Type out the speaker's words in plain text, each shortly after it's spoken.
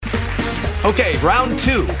Okay, round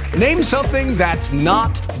two. Name something that's not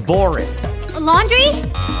boring. A laundry?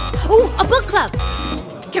 Ooh, a book club.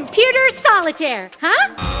 Computer solitaire,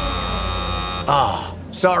 huh? Ah,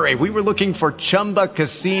 sorry, we were looking for Chumba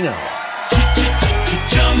Casino.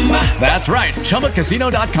 That's right,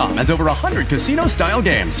 ChumbaCasino.com has over 100 casino-style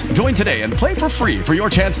games. Join today and play for free for your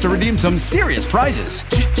chance to redeem some serious prizes.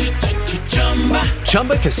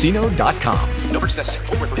 ChumbaCasino.com. No purchase necessary.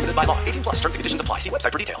 Void where prohibited by law. 18 plus. Terms and conditions apply. See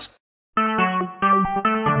website for details.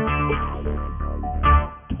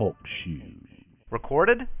 Talk shoes.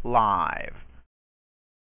 Recorded live.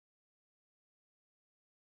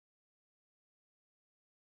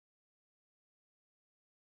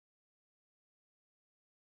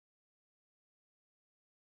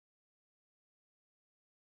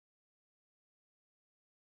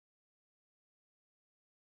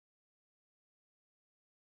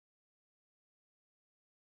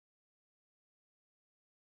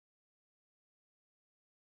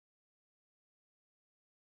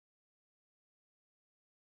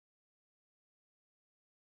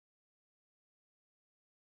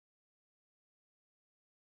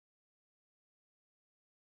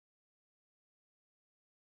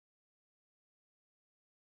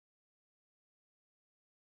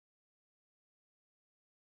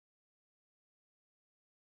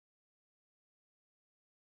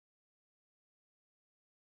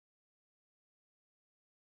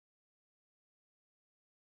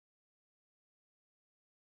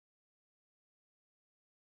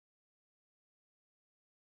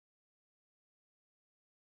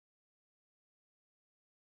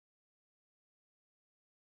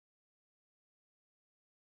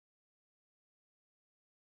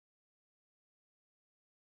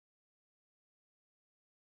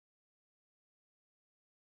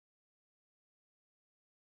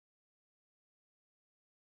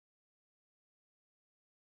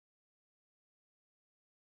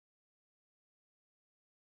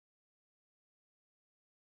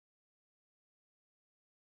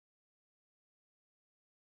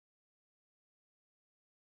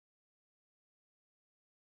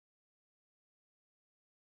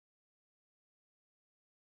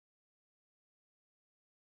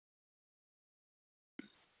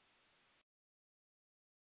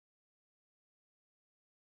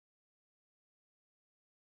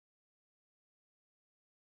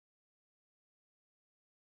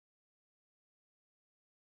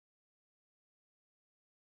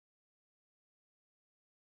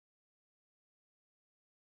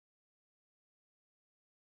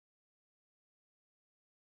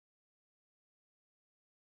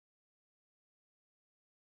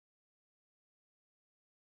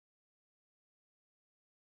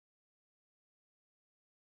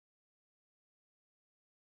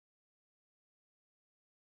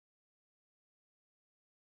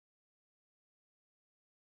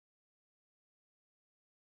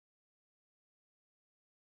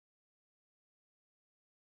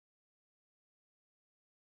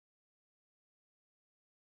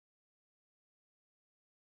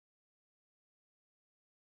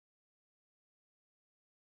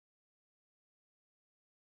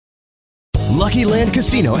 Lucky Land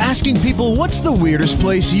Casino, asking people, what's the weirdest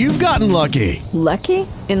place you've gotten lucky? Lucky?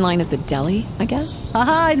 In line at the deli, I guess?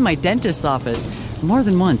 Aha, in my dentist's office. More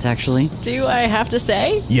than once, actually. Do I have to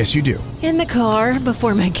say? Yes, you do. In the car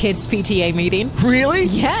before my kids' PTA meeting. Really?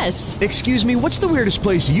 Yes. Excuse me, what's the weirdest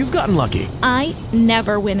place you've gotten lucky? I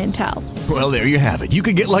never win and tell. Well, there you have it. You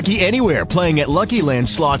can get lucky anywhere, playing at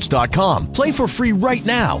LuckyLandSlots.com. Play for free right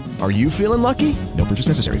now. Are you feeling lucky? No purchase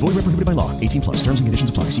necessary. Void where prohibited by law. 18 plus. Terms and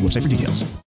conditions apply. See website for details.